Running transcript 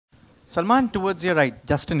Salman, towards your right.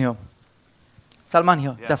 Justin here. Salman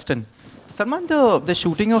here. Yeah. Justin. Salman, the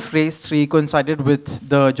shooting of Race 3 coincided with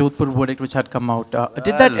the Jodhpur verdict which had come out.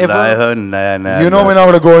 Did that ever... You know we're not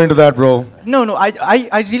going to go into that, bro. No,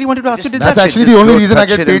 I really wanted to ask you, did that's that... actually the only reason I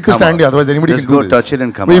get paid to stand here, otherwise anybody can do this. Just go touch it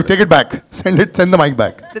and come out. Wait, take it back. Send the mic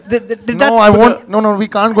back. No, I won't... No, we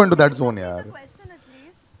can't go into that zone, yaar.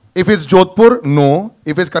 If it's Jodhpur, no.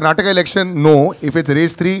 If it's Karnataka election, no. If it's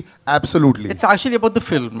Race 3, absolutely. It's actually about the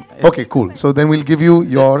film. Okay, cool. So then we'll give you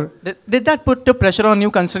your... Did that put the pressure on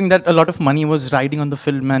you, considering that a lot of money was riding on the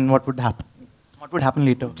film and what would happen? What would happen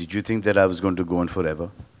later? Did you think that I was going to go on forever?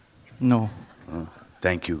 No.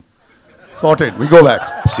 Thank you. Sorted. We go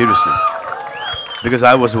back. Seriously. Because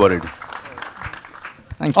I was worried.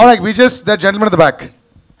 Thank you. All right, we just... That gentleman at the back.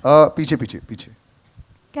 Piche.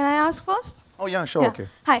 Can I ask first? Oh yeah, sure, okay.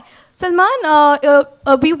 Hi, Salman.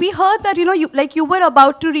 We heard that you were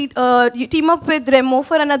about to team up with Remo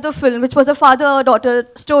for another film, which was a father-daughter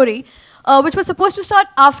story, which was supposed to start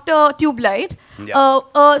after Tubelight.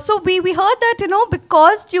 Yeah. So we heard that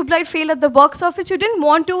because Tubelight failed at the box office, you didn't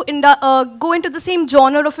want to go into the same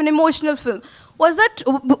genre of an emotional film. Is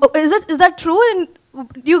that true? And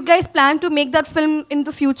do you guys plan to make that film in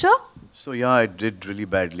the future? So yeah, I did really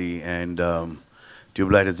badly, and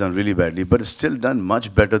Tubelight has done really badly, but it's still done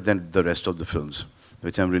much better than the rest of the films,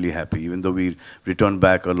 which I'm really happy. Even though we returned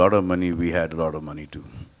back a lot of money, we had a lot of money to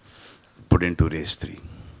put into Race 3.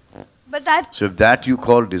 But so if that you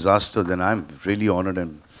call disaster, then I'm really honored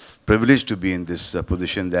and privileged to be in this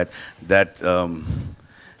position that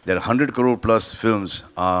 100 crore plus films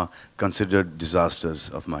are considered disasters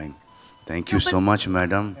of mine. Thank you so much,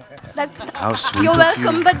 madam. How sweet You're of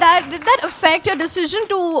welcome, you. but did that affect your decision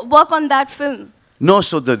to work on that film? No,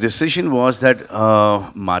 so the decision was that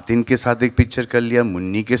Martin के साथ एक picture कर लिया,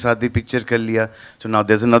 मुन्नी के साथ एक picture कर लिया. So now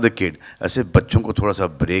there's another kid. ऐसे बच्चों को थोड़ा सा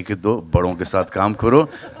break दो, बड़ों के साथ काम करो.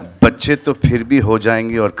 बच्चे तो फिर भी हो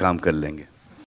जाएंगे और काम कर लेंगे.